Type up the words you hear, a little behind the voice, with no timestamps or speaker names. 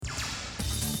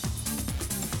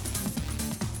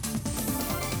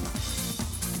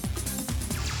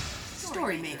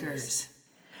Storymakers.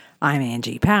 I'm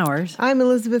Angie Powers. I'm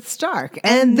Elizabeth Stark,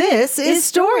 and this is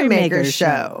Storymakers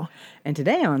Show. And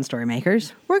today on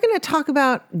Storymakers, we're going to talk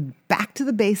about back to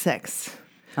the basics.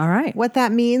 All right. What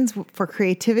that means for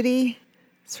creativity,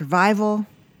 survival,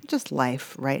 just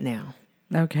life right now.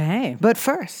 Okay. But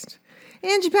first,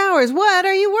 Angie Powers, what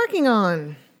are you working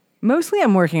on? Mostly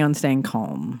I'm working on staying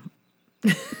calm.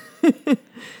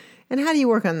 And how do you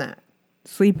work on that?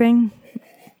 Sleeping.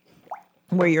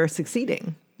 Where you're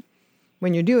succeeding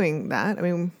when you're doing that. I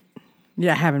mean,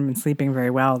 yeah, I haven't been sleeping very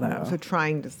well, though. So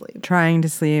trying to sleep. Trying to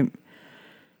sleep.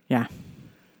 Yeah.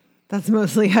 That's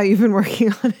mostly how you've been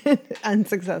working on it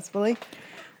unsuccessfully.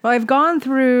 Well, I've gone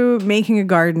through making a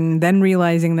garden, then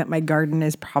realizing that my garden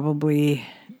is probably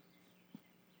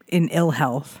in ill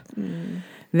health.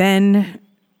 Then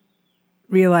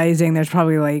realizing there's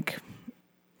probably like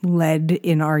lead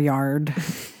in our yard.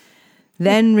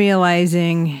 Then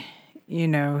realizing,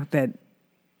 that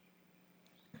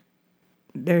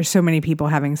there's so many people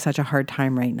having such a hard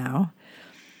time right now.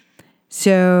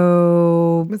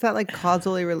 So was that like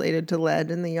causally related to lead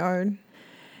in the yard?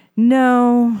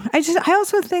 No, I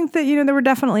also think that, there were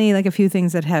definitely like a few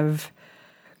things that have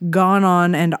gone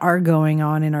on and are going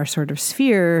on in our sort of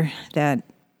sphere that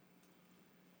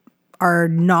are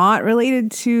not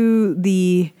related to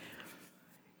the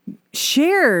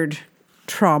shared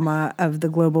trauma of the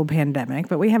global pandemic,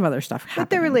 but we have other stuff happening. But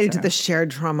they're related to the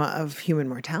shared trauma of human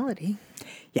mortality.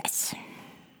 Yes.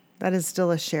 That is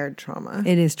still a shared trauma.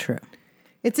 It is true.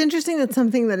 It's interesting that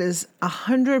something that is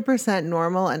 100%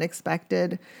 normal and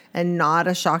expected and not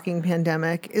a shocking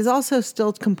pandemic is also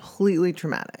still completely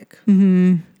traumatic.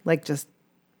 Mm-hmm. Like just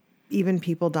even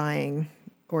people dying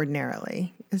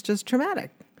ordinarily is just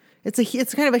traumatic.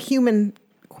 It's kind of a human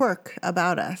quirk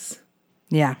about us.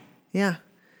 Yeah. Yeah.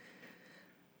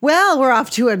 Well, we're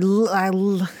off to a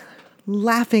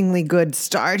laughingly good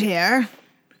start here.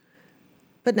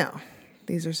 But no,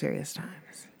 these are serious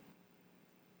times.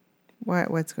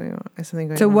 What's going on? Is something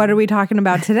going on? So what are we talking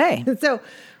about today?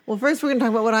 Well, first we're going to talk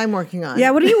about what I'm working on.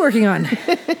 Yeah, what are you working on?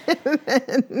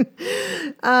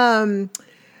 Oh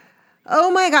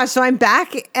my gosh, so I'm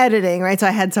back editing, right? So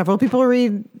I had several people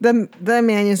read the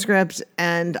manuscript,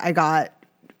 and I got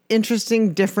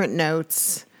interesting, different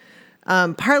notes.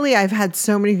 Partly I've had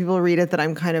so many people read it that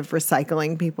I'm kind of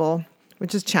recycling people,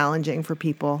 which is challenging for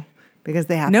people because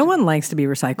they have No one likes to be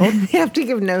recycled. They have to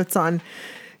give notes on,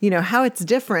 how it's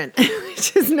different,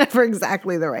 which is never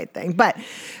exactly the right thing. But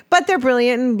they're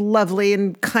brilliant and lovely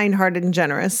and kind-hearted and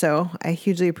generous, so I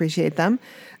hugely appreciate them.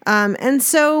 And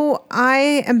so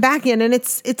I am back in, and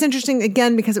it's interesting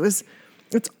again because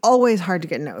it's always hard to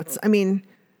get notes. I mean,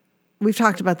 we've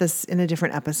talked about this in a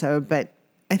different episode, but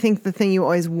I think the thing you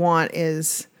always want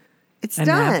is it's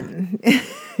done.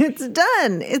 It's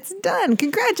done. It's done.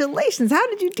 Congratulations. How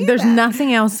did you do There's that?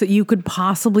 nothing else that you could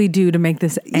possibly do to make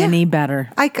this any better.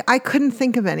 I couldn't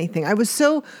think of anything. I was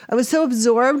so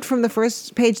absorbed from the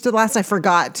first page to the last, I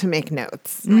forgot to make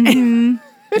notes. Mm-hmm.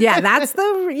 Yeah, that's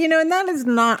and that is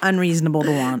not unreasonable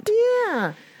to want.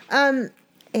 Yeah. And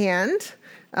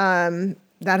that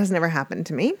has never happened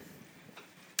to me.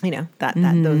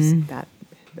 That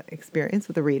experience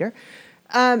with the reader.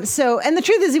 And the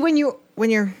truth is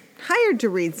when you're hired to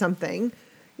read something,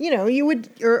 you would,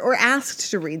 or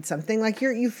asked to read something, like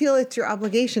you feel it's your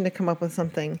obligation to come up with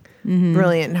something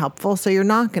brilliant and helpful. So you're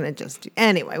not going to just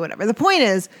anyway, whatever. The point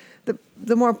is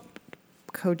the more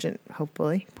cogent,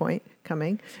 hopefully, point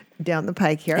coming down the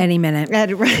pike here. Any minute.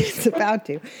 And right, it's about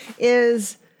to,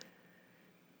 is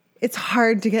it's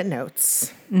hard to get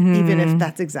notes, even if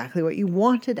that's exactly what you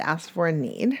wanted, asked for, and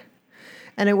need.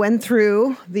 And I went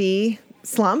through the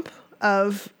slump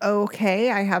of,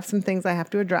 okay, I have some things I have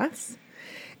to address.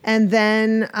 And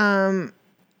then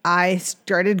I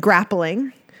started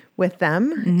grappling with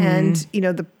them. Mm-hmm. And,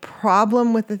 the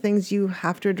problem with the things you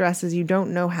have to address is you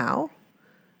don't know how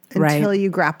until you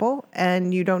grapple,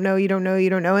 and you don't know,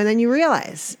 and then you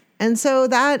realize. And so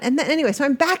anyway, so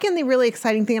I'm back in the really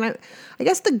exciting thing. And I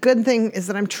guess the good thing is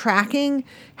that I'm tracking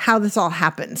how this all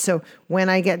happens. So when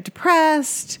I get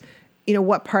depressed,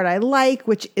 what part I like,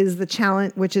 which is the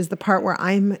challenge, which is the part where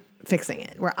I'm fixing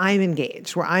it, where I'm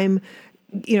engaged, where I'm,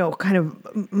 kind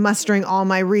of mustering all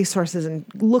my resources and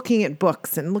looking at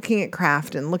books and looking at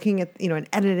craft and looking at, and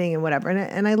editing and whatever.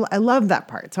 And I love that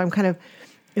part. So I'm kind of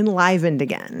enlivened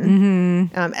again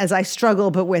as I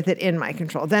struggle, but with it in my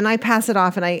control. Then I pass it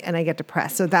off and I get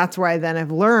depressed. So that's where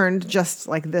I've learned, just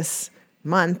like this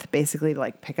month, basically, to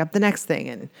like pick up the next thing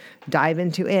and dive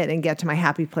into it and get to my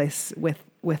happy place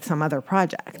with some other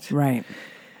project. Right.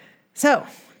 So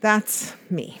that's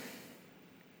me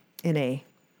in a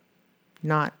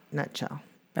not nutshell.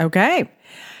 Okay.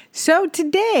 So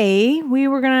today we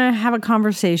were going to have a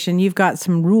conversation. You've got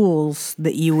some rules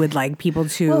that you would like people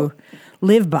to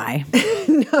live by.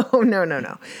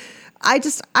 No. I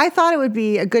thought it would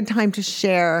be a good time to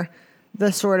share I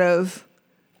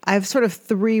have sort of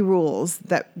 3 rules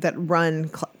that run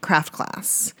craft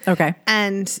class. Okay.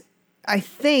 And I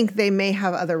think they may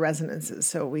have other resonances,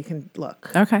 so we can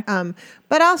look. Okay.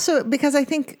 But also because I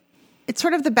think it's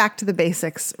sort of the back to the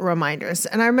basics reminders.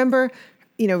 And I remember,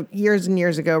 years and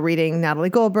years ago reading Natalie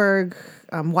Goldberg,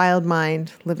 Wild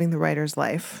Mind, Living the Writer's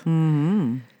Life.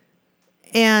 Mm-hmm.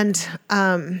 And,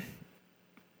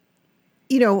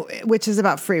 which is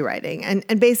about free writing.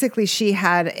 And basically she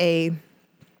had a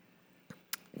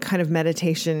kind of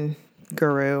meditation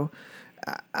guru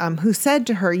who said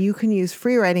to her, you can use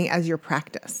free writing as your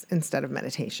practice instead of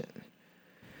meditation.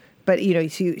 But,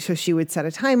 so she would set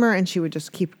a timer and she would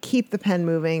just keep the pen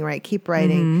moving, right? Keep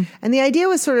writing. Mm-hmm. And the idea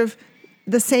was sort of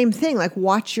the same thing, like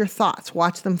watch your thoughts,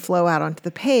 watch them flow out onto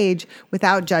the page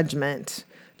without judgment.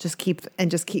 Just keep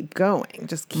going.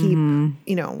 Just keep,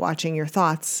 watching your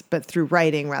thoughts, but through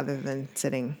writing rather than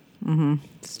sitting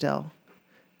still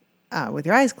with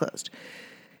your eyes closed.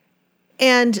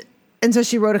 And so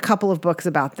she wrote a couple of books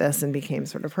about this and became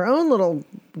sort of her own little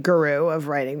guru of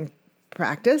writing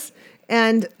practice.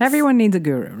 And everyone needs a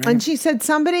guru, right? And she said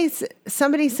somebody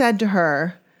said to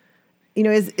her,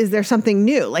 is there something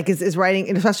new? Like is writing,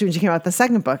 and especially when she came out with the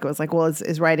second book, it was like, well,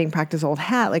 is writing practice old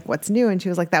hat? Like what's new? And she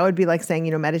was like, that would be like saying,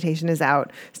 meditation is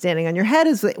out, standing on your head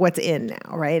is what's in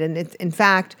now, right? And it's in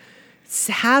fact,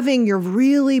 having your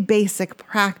really basic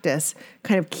practice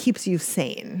kind of keeps you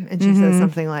sane. And she says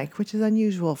something like, which is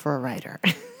unusual for a writer.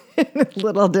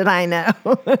 Little did I know.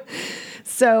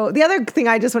 So the other thing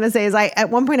I just want to say is at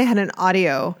one point I had an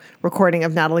audio recording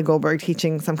of Natalie Goldberg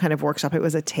teaching some kind of workshop. It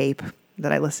was a tape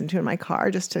that I listened to in my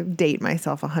car just to date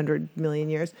myself 100 million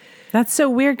years. That's so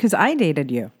weird because I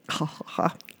dated you.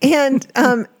 And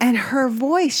her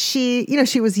voice, she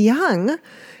was young,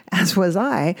 as was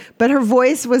I, but her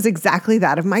voice was exactly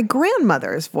that of my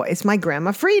grandmother's voice, my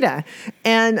grandma Frida.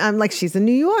 And I'm like, she's a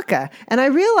New Yorker. And I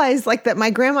realized that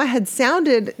my grandma had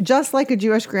sounded just like a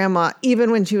Jewish grandma,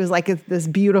 even when she was like this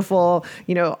beautiful,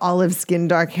 olive skin,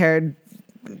 dark haired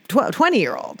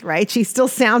 20-year-old, right? She still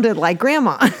sounded like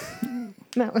grandma.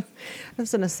 That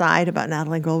was an aside about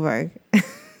Natalie Goldberg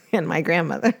and my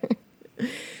grandmother.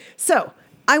 So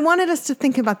I wanted us to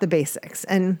think about the basics.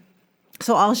 And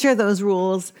so I'll share those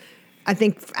rules. I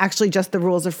think actually just the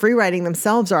rules of free writing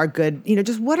themselves are good.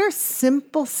 Just what are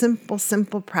simple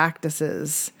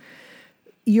practices?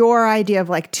 Your idea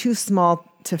of too small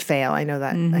to fail. I know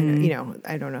that,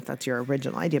 I don't know if that's your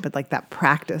original idea, but that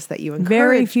practice that you encourage.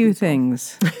 Very few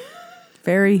things.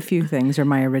 Very few things are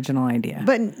my original idea.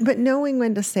 But knowing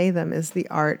when to say them is the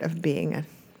art of being a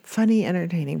funny,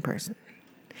 entertaining person.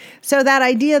 So that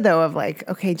idea, though, of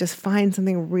okay, just find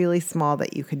something really small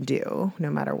that you can do no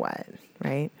matter what,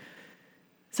 right?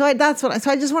 So I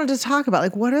just wanted to talk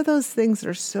about what are those things that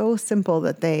are so simple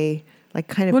that they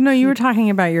kind of. Well, no, you were talking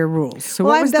about your rules. So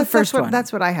what was the first one?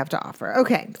 That's what I have to offer.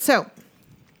 Okay, so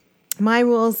my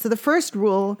rules. So the first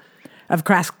rule of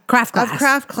craft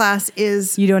class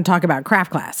is you don't talk about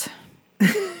craft class.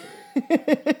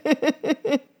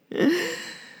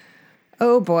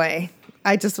 Oh boy.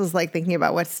 I just was thinking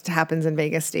about what happens in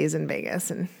Vegas stays in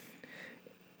Vegas. And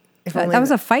that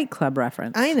was a Fight Club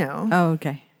reference. I know. Oh,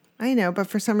 okay. I know, but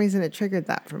for some reason it triggered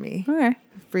that for me. Okay.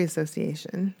 Free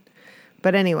association.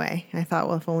 But anyway, I thought,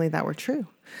 well, if only that were true.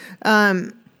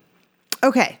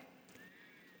 Okay.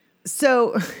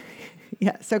 So,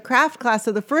 so craft class.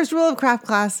 So the first rule of craft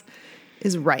class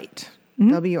is write.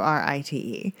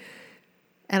 WRITE.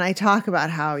 And I talk about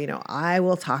how, I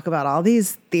will talk about all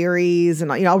these theories and,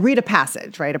 I'll read a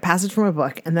passage, right? A passage from a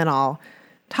book. And then I'll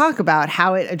talk about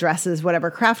how it addresses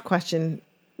whatever craft question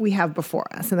we have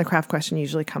before us. And the craft question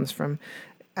usually comes from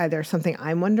either something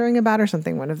I'm wondering about or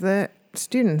something one of the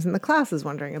students in the class is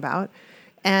wondering about.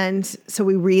 And so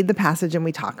we read the passage and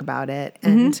we talk about it,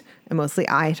 and mostly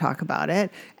I talk about it.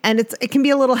 And it can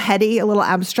be a little heady, a little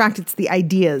abstract. It's the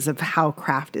ideas of how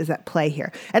craft is at play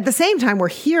here. At the same time, we're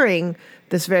hearing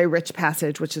this very rich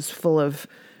passage, which is full of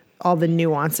all the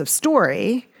nuance of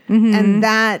story. And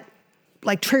that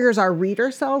triggers our reader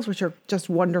cells, which are just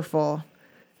wonderful,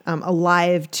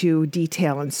 alive to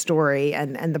detail and story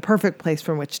and the perfect place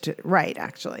from which to write,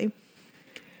 actually.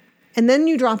 And then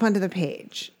you drop onto the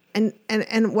page. And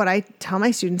what I tell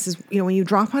my students is, when you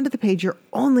drop onto the page, your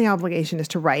only obligation is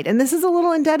to write. And this is a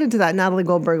little indebted to that Natalie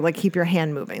Goldberg, keep your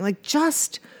hand moving.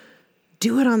 Just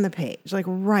do it on the page, like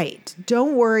write.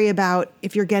 Don't worry about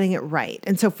if you're getting it right.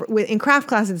 And so in craft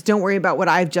classes, don't worry about what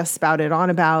I've just spouted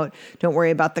on about. Don't worry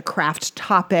about the craft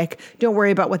topic. Don't worry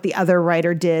about what the other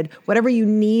writer did. Whatever you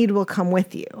need will come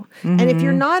with you. And if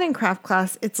you're not in craft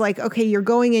class, it's like, okay, you're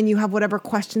going in, you have whatever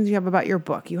questions you have about your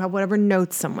book. You have whatever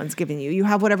notes someone's giving you. You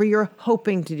have whatever you're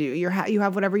hoping to do. You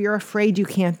have whatever you're afraid you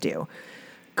can't do.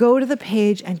 Go to the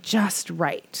page and just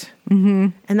write.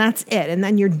 And that's it. And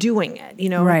then you're doing it,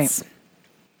 Right.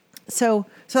 So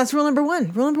that's rule number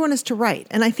one. Rule number one is to write.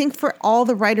 And I think for all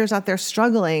the writers out there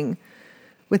struggling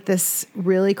with this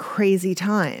really crazy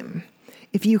time,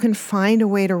 if you can find a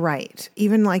way to write,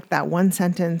 even like that one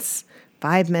sentence,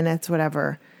 5 minutes,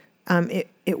 whatever,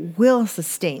 it will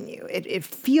sustain you. It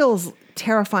feels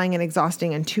terrifying and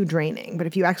exhausting and too draining. But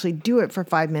if you actually do it for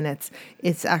 5 minutes,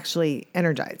 it's actually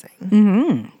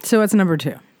energizing. So what's number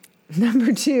 2?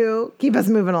 Number 2, keep us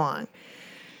moving along.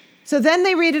 So then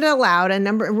they read it out loud,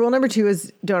 and rule number 2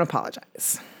 is don't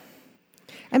apologize.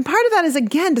 And part of that is,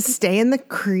 again, to stay in the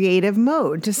creative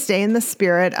mode, to stay in the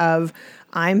spirit of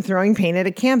I'm throwing paint at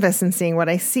a canvas and seeing what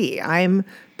I see. I'm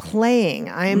playing.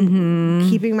 I'm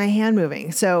keeping my hand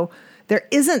moving. So there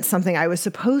isn't something I was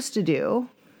supposed to do,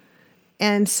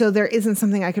 and so there isn't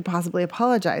something I could possibly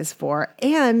apologize for.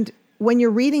 And when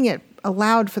you're reading it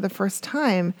aloud for the first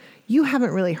time, you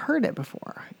haven't really heard it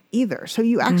before either. So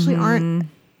you actually aren't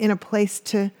in a place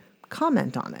to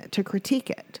comment on it, to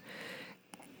critique it.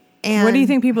 And What do you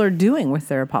think people are doing with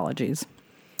their apologies?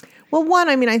 Well, one,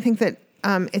 I think that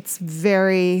it's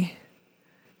very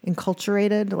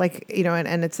enculturated,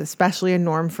 and it's especially a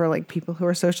norm for like people who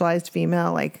are socialized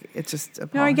female. Like it's just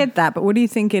No, I get that, but what do you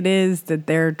think it is that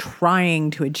they're trying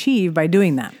to achieve by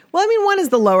doing that? Well, one is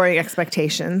the lowering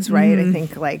expectations, right? I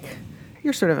think like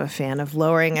you're sort of a fan of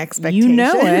lowering expectations. You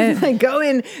know it. Like go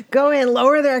in,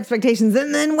 lower their expectations,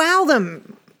 and then wow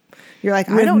them. You're like,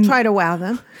 I don't try to wow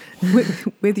them.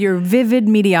 With your vivid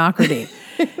mediocrity.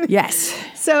 Yes.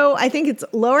 So I think it's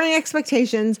lowering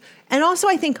expectations. And also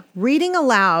I think reading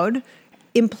aloud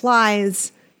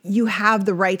implies you have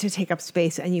the right to take up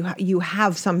space and you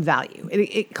have some value.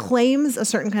 It claims a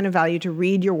certain kind of value to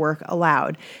read your work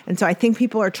aloud. And so I think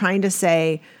people are trying to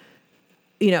say,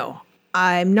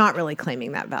 I'm not really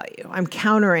claiming that value. I'm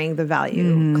countering the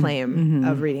value claim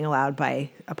of reading aloud by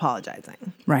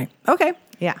apologizing. Right. Okay.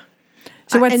 Yeah.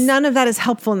 So and none of that is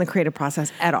helpful in the creative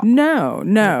process at all.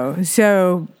 No.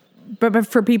 So, but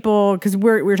for people, because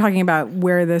we're talking about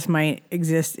where this might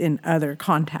exist in other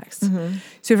contexts.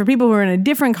 So for people who are in a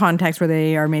different context where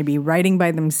they are maybe writing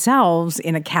by themselves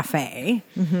in a cafe,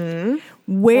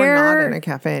 where or not in a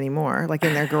cafe anymore, like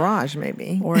in their garage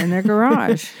maybe, or in their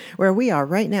garage, where we are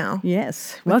right now.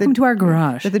 Yes, welcome to our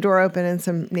garage. With the door open and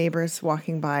some neighbors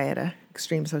walking by at a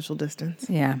extreme social distance.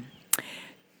 Yeah.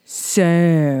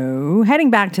 So heading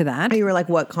back to that, you were like,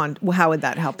 how would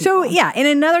that help So people? yeah, in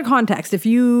another context,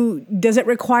 does it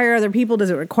require other people? Does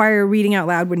it require reading out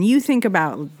loud? When you think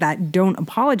about that don't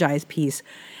apologize piece,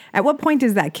 at what point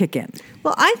does that kick in?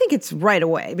 Well, I think it's right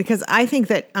away, because I think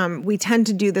that we tend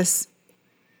to do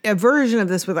a version of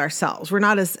this with ourselves. We're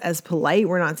not as polite.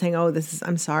 We're not saying,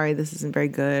 I'm sorry, this isn't very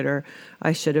good, or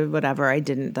I should have, whatever, I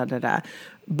didn't,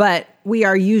 But we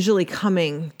are usually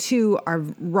coming to our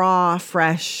raw,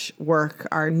 fresh work,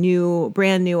 our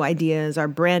brand new ideas, our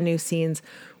brand new scenes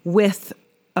with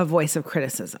a voice of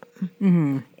criticism.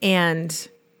 And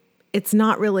it's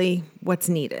not really what's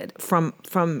needed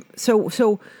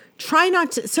so try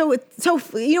not to,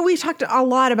 we talked a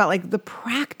lot about like the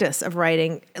practice of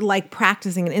writing, like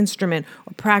practicing an instrument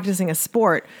or practicing a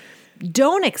sport.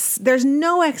 There's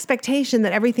no expectation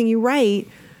that everything you write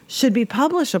should be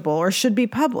publishable or should be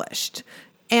published.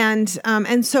 And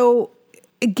so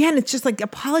again, it's just like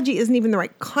apology isn't even the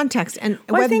right context. And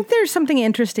I think there's something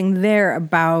interesting there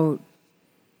about,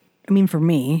 for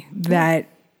me, that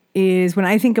is when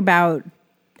I think about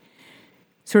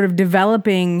sort of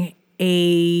developing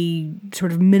a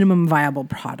sort of minimum viable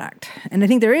product. And I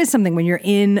think there is something when you're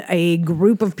in a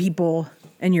group of people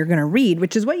and you're going to read,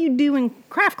 which is what you do in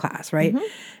craft class, right? And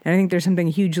I think there's something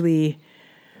hugely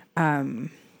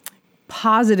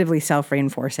positively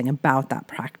self-reinforcing about that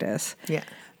practice. Yeah.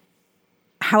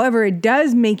 However, it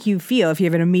does make you feel, if you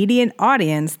have an immediate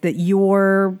audience, that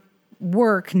your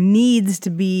work needs to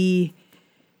be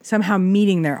somehow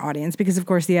meeting their audience, because of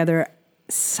course the other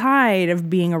side of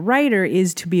being a writer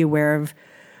is to be aware of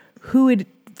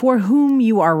for whom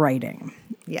you are writing.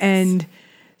 Yes. And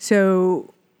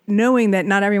so knowing that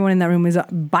not everyone in that room is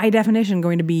by definition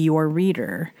going to be your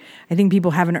reader, I think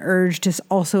people have an urge to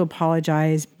also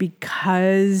apologize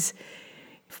because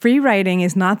free writing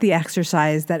is not the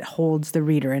exercise that holds the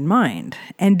reader in mind,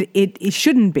 and it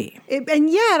shouldn't be. And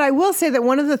yet, I will say that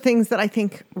one of the things that I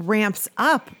think ramps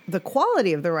up the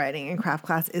quality of the writing in craft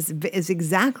class is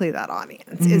exactly that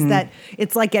audience. Is that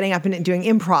it's like getting up and doing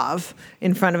improv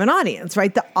in front of an audience,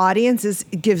 right? The audience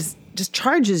just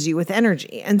charges you with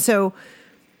energy, and so.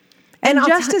 And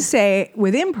just to say,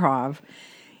 with improv,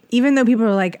 even though people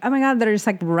are like, oh my God, they're just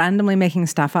like randomly making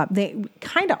stuff up, they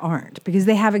kind of aren't, because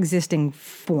they have existing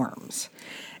forms.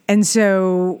 And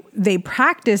so they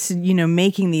practice,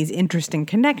 making these interesting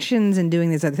connections and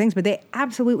doing these other things, but they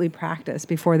absolutely practice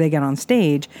before they get on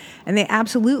stage. And they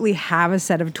absolutely have a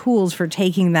set of tools for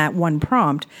taking that one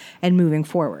prompt and moving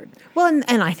forward. Well,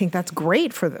 and I think that's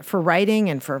great for writing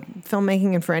and for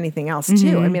filmmaking and for anything else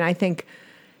too. I mean, I think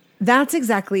that's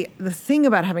exactly the thing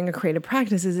about having a creative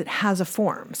practice is it has a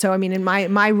form. So, I mean, in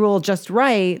my rule, Just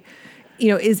Write,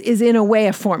 is in a way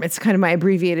a form. It's kind of my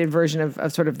abbreviated version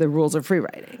of sort of the rules of free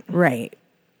writing. Right.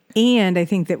 And I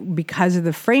think that because of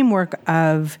the framework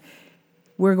of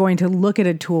we're going to look at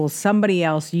a tool somebody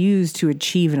else used to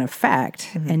achieve an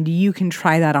effect, and you can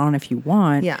try that on if you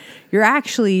want, you're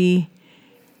actually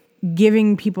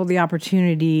giving people the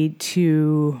opportunity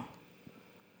to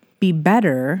be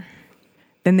better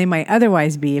than they might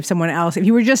otherwise be if someone else, if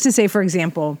you were just to say, for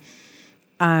example,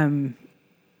 have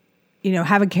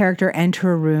a character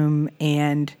enter a room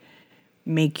and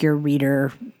make your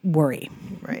reader worry.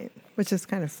 Right. Which is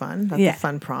kind of fun. That's a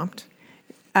fun prompt.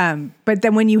 But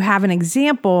then when you have an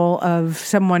example of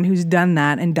someone who's done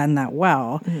that and done that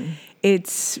well,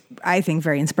 it's, I think,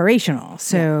 very inspirational.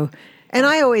 So... And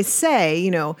I always say,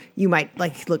 you might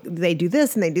look, they do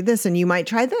this and they do this, and you might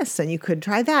try this and you could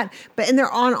try that, and they're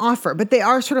on offer, but they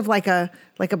are sort of like a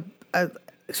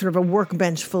sort of a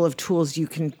workbench full of tools you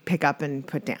can pick up and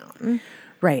put down.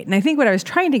 Right. And I think what I was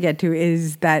trying to get to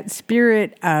is that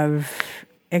spirit of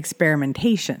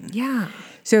experimentation. Yeah.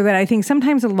 So that I think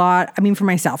sometimes for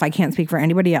myself, I can't speak for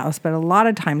anybody else, but a lot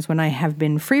of times when I have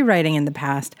been free writing in the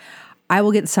past, I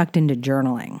will get sucked into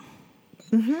journaling.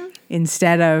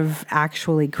 Instead of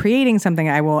actually creating something,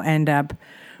 I will end up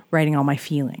writing all my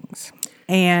feelings.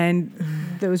 And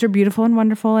those are beautiful and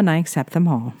wonderful, and I accept them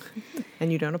all.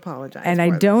 And you don't apologize. And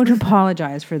I don't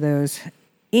apologize for those.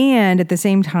 And at the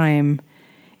same time,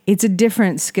 it's a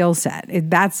different skill set.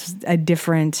 That's a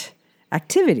different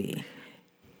activity.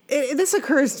 This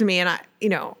occurs to me, and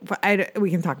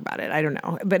we can talk about it. I don't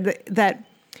know. But that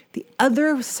the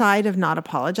other side of not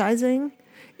apologizing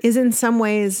is in some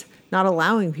ways not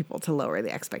allowing people to lower the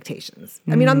expectations.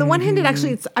 I mean, on the one hand,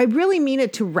 I really mean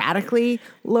it to radically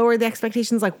lower the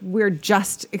expectations. Like, we're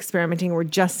just experimenting. We're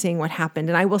just seeing what happened.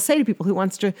 And I will say to people who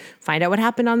wants to find out what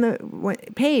happened on the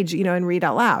page, and read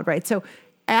out loud, right? So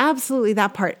absolutely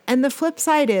that part. And the flip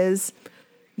side is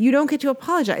you don't get to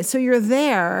apologize. So you're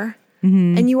there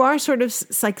and you are sort of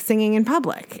like singing in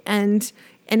public. And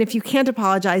if you can't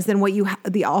apologize, then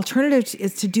the alternative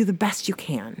is to do the best you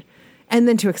can and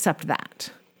then to accept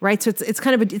that. Right. So it's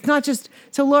kind of, it's not just,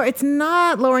 it's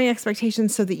not lowering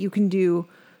expectations so that you can do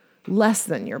less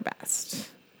than your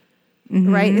best.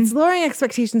 Right. It's lowering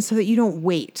expectations so that you don't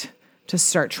wait to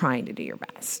start trying to do your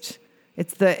best.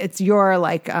 It's your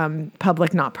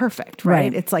public, not perfect.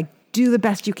 Right. It's like, do the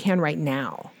best you can right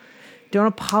now. Don't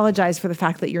apologize for the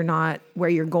fact that you're not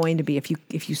where you're going to be if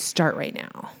you start right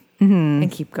now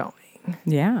and keep going.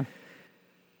 Yeah.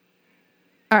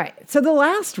 All right. So the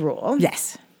last rule.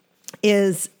 Yes.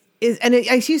 is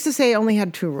I used to say I only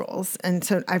had 2 rules, and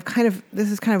so this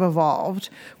has kind of evolved,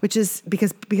 which is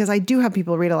because I do have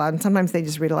people read aloud, and sometimes they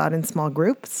just read aloud in small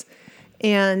groups,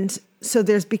 and so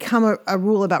there's become a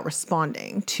rule about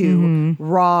responding to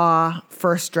raw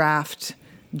first draft,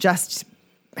 just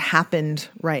happened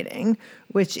writing,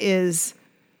 which is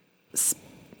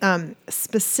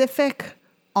specific,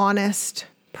 honest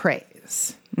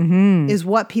praise is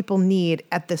what people need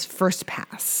at this first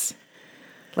pass.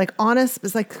 Like, honest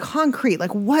is like concrete,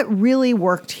 like what really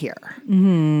worked here.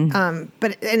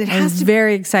 But it has to.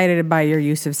 Very excited by your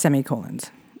use of semicolons.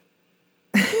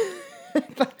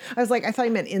 I was like, I thought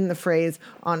you meant in the phrase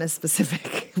honest,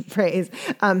 specific praise.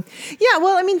 Yeah,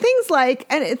 well, I mean, things like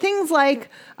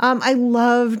I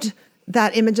loved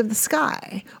that image of the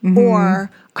sky,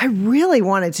 or I really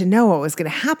wanted to know what was going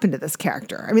to happen to this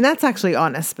character. I mean, that's actually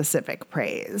honest, specific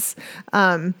praise.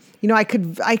 I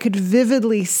could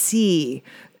vividly see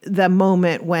the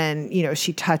moment when,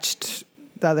 she touched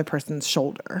the other person's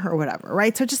shoulder or whatever,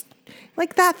 right? So just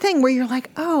like that thing where you're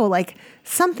like, oh, like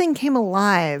something came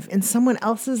alive in someone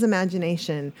else's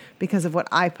imagination because of what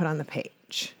I put on the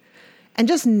page. And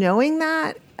just knowing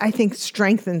that, I think,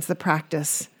 strengthens the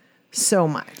practice so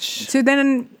much. So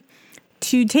then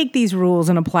to take these rules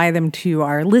and apply them to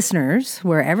our listeners,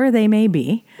 wherever they may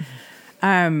be,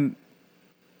 could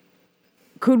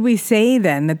we say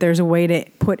then that there's a way to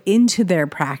put into their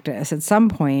practice at some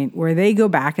point where they go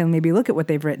back and maybe look at what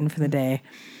they've written for the day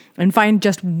and find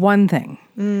just one thing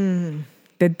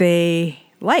that they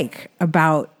like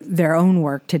about their own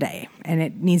work today? And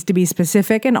it needs to be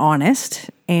specific and honest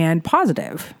and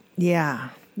positive. Yeah.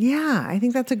 Yeah. I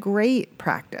think that's a great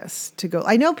practice to go.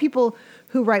 I know people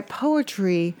who write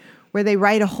poetry where they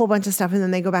write a whole bunch of stuff and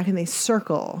then they go back and they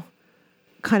circle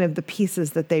kind of the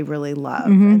pieces that they really love.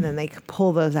 And then they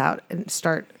pull those out and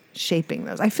start shaping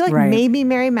those. I feel like maybe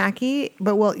Mary Mackey,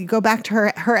 but we'll go back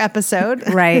to her episode.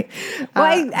 Right.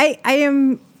 Well, I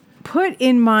am put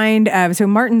in mind of, so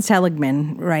Martin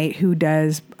Seligman, right, who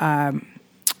does,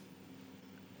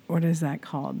 what is that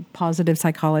called? Positive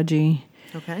psychology.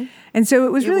 Okay. And so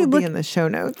it was really looking in the show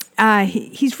notes.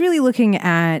 He's really looking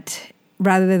at,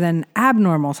 rather than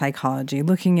abnormal psychology,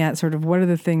 looking at sort of what are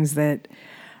the things that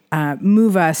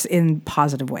move us in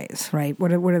positive ways, right?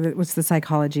 What's the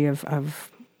psychology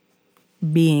of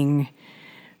being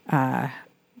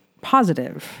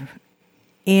positive?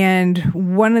 And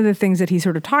one of the things that he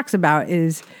sort of talks about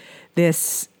is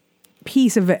this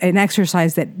piece of an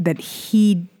exercise that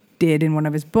he did in one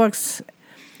of his books,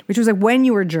 which was like when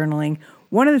you were journaling,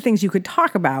 one of the things you could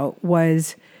talk about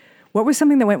was what was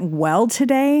something that went well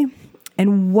today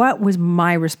and what was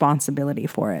my responsibility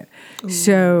for it. Ooh.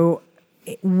 So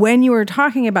when you were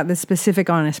talking about the specific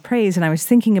honest praise, and I was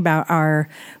thinking about our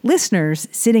listeners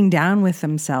sitting down with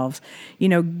themselves,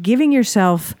 giving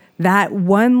yourself that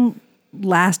one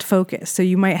last focus. So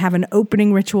you might have an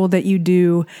opening ritual that you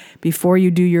do before you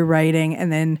do your writing,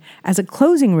 and then as a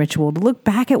closing ritual to look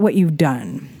back at what you've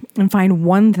done and find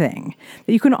one thing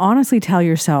that you can honestly tell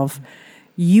yourself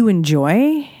you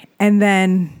enjoy, and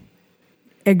then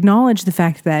acknowledge the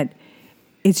fact that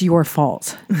it's your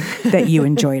fault that you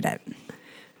enjoyed it.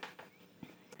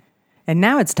 And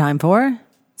now it's time for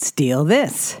Steal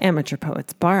This. Amateur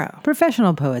poets borrow.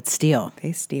 Professional poets steal.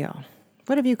 They steal.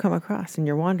 What have you come across in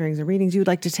your wanderings or readings you would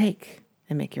like to take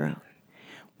and make your own?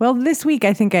 Well, this week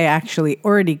I think I actually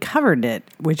already covered it,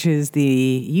 which is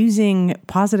the using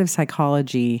positive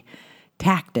psychology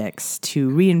tactics to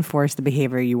reinforce the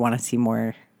behavior you want to see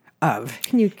more of.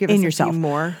 Can you give us yourself. A few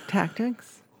more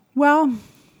tactics? Well,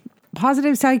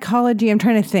 positive psychology, I'm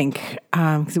trying to think,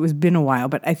 because it was been a while,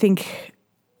 but I think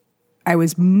I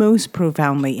was most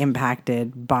profoundly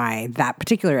impacted by that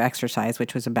particular exercise,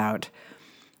 which was about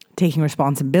taking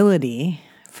responsibility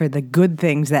for the good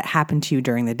things that happen to you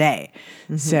during the day.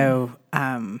 Mm-hmm. So,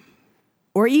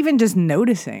 or even just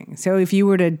noticing. So if you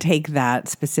were to take that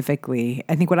specifically,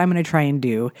 I think what I'm going to try and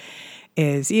do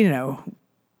is,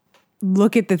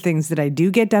 look at the things that I do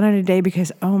get done in a day,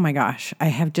 because, oh my gosh, I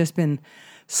have just been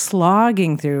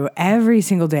slogging through every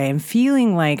single day and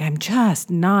feeling like I'm just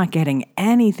not getting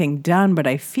anything done, but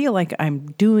I feel like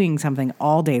I'm doing something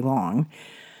all day long.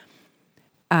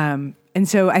 And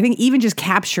so I think even just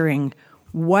capturing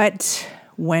what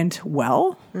went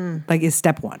well, is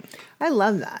step one. I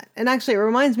love that. And actually, it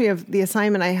reminds me of the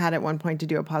assignment I had at one point to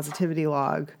do a positivity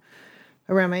log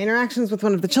around my interactions with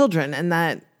one of the children. And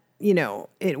that,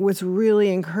 it was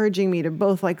really encouraging me to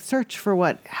both search for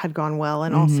what had gone well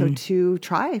and also to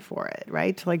try for it,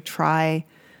 right? To try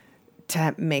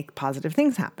to make positive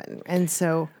things happen. And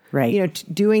so,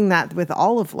 doing that with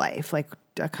all of life,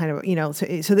 kind of,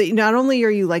 so that not only are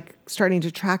you starting to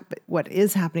track what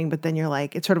is happening, but then you're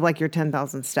it's sort of like your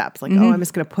 10,000 steps. I'm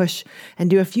just going to push and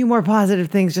do a few more positive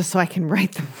things just so I can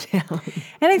write them down.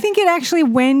 And I think it actually,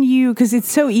 because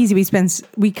it's so easy,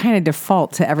 we kind of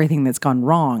default to everything that's gone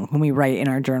wrong when we write in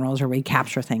our journals or we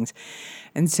capture things.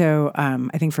 And so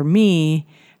I think for me,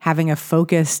 having a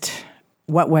focused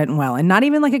what went well, and not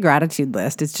even a gratitude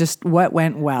list, it's just what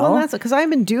went well. Well, that's because I've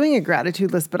been doing a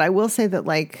gratitude list, but I will say that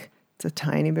it's a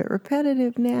tiny bit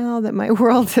repetitive now that my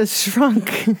world has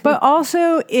shrunk. But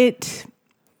also it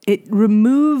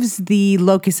removes the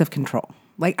locus of control.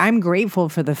 I'm grateful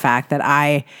for the fact that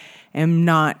I am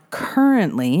not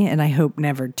currently, and I hope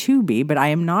never to be, but I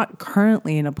am not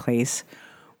currently in a place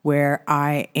where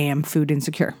I am food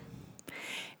insecure.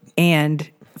 And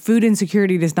food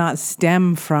insecurity does not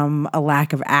stem from a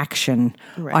lack of action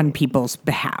on people's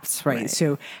behalfs, right?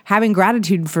 So having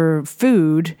gratitude for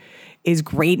food is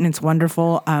great and it's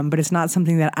wonderful, but it's not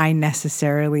something that I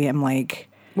necessarily am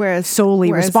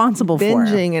solely responsible for.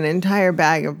 Binging an entire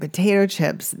bag of potato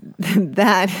chips,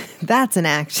 that's an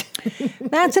action.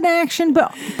 That's an action,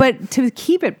 but to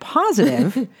keep it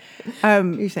positive.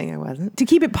 You're saying I wasn't? To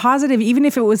keep it positive, even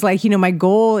if it was like, my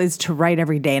goal is to write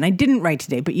every day, and I didn't write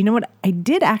today, but you know what? I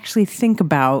did actually think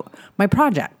about my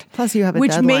project. Plus you have a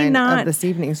deadline of this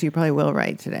evening, so you probably will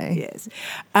write today. Yes.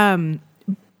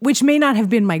 Which may not have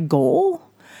been my goal,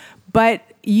 but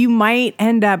you might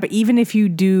end up, even if you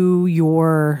do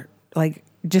your,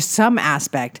 just some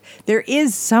aspect, there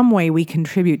is some way we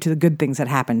contribute to the good things that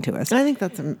happen to us. I think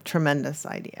that's a tremendous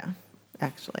idea,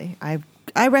 actually.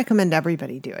 I recommend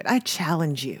everybody do it. I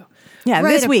challenge you. Yeah,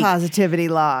 Write this week. a positivity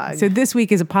log. So this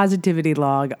week is a positivity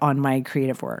log on my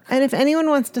creative work. And if anyone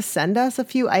wants to send us a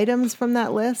few items from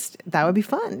that list, that would be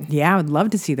fun. Yeah, I would love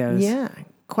to see those. Yeah.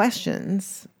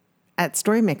 Questions at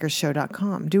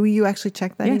storymakershow.com. Do you actually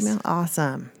check that email?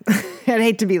 Awesome. I'd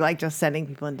hate to be just sending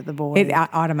people into the void. It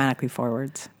automatically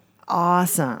forwards.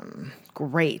 Awesome.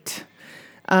 Great.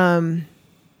 I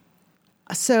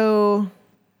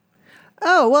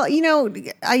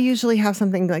usually have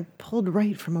something pulled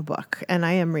right from a book, and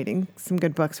I am reading some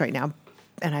good books right now,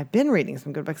 and I've been reading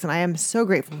some good books, and I am so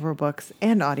grateful for books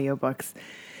and audiobooks.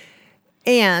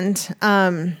 And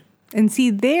see,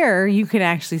 there you could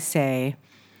actually say,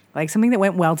 something that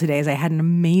went well today is I had an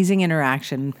amazing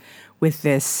interaction with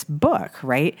this book,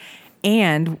 right?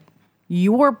 And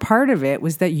your part of it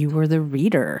was that you were the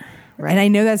reader. Right. And I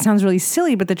know that sounds really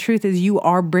silly, but the truth is you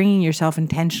are bringing yourself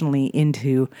intentionally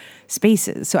into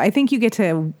spaces. So I think you get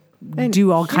to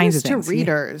do all kinds of things. To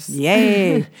readers.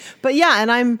 Yay. But yeah,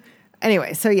 and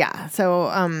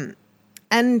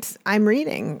and I'm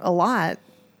reading a lot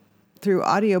through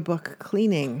audiobook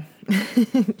cleaning.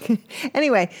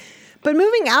 Anyway, but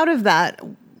moving out of that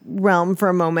realm for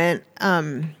a moment,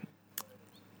 I've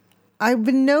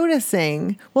been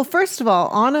noticing, well, first of all,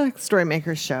 on a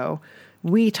Storymakers show,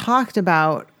 we talked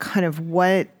about kind of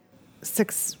what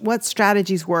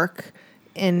strategies work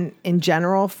in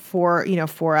general for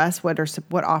us,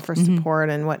 what offer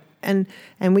support and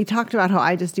we talked about how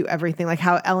I just do everything, like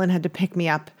how Ellen had to pick me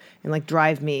up and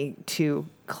drive me to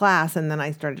class, and then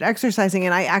I started exercising,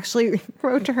 and I actually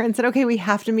wrote to her and said, okay, we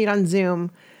have to meet on Zoom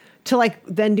to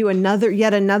then do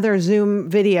yet another Zoom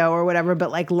video or whatever,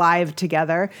 but live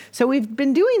together. So we've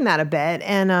been doing that a bit,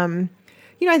 and I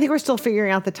think we're still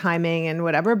figuring out the timing and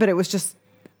whatever, but it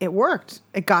worked.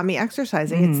 It got me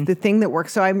exercising. Mm-hmm. It's the thing that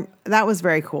works. So that was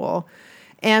very cool.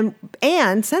 And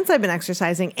since I've been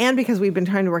exercising, and because we've been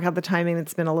trying to work out the timing,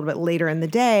 it's been a little bit later in the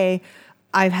day,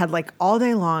 I've had all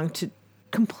day long to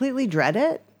completely dread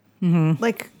it. Mm-hmm.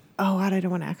 Oh God, I don't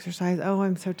want to exercise. Oh,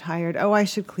 I'm so tired. Oh, I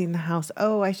should clean the house.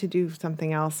 Oh, I should do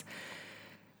something else.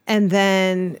 And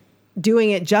then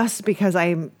doing it just because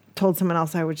I told someone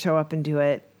else I would show up and do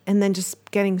it. And then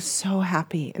just getting so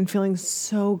happy and feeling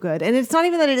so good. And it's not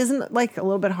even that it isn't a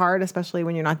little bit hard, especially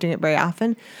when you're not doing it very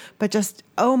often, but just,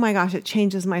 oh my gosh, it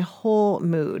changes my whole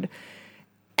mood.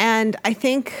 And I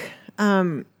think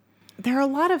there are a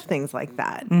lot of things like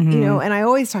that, and I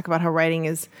always talk about how writing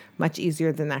is much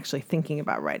easier than actually thinking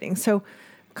about writing. So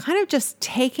kind of just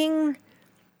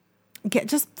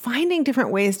just finding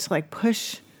different ways to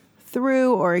push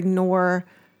through or ignore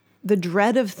the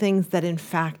dread of things that in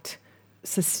fact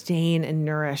sustain and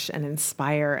nourish and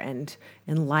inspire and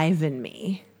enliven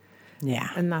me. Yeah.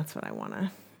 And that's what I want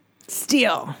to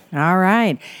steal. All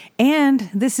right. And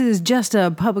this is just a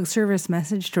public service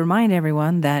message to remind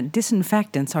everyone that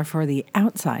disinfectants are for the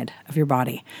outside of your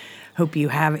body. Hope you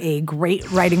have a great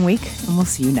writing week, and we'll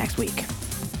see you next week.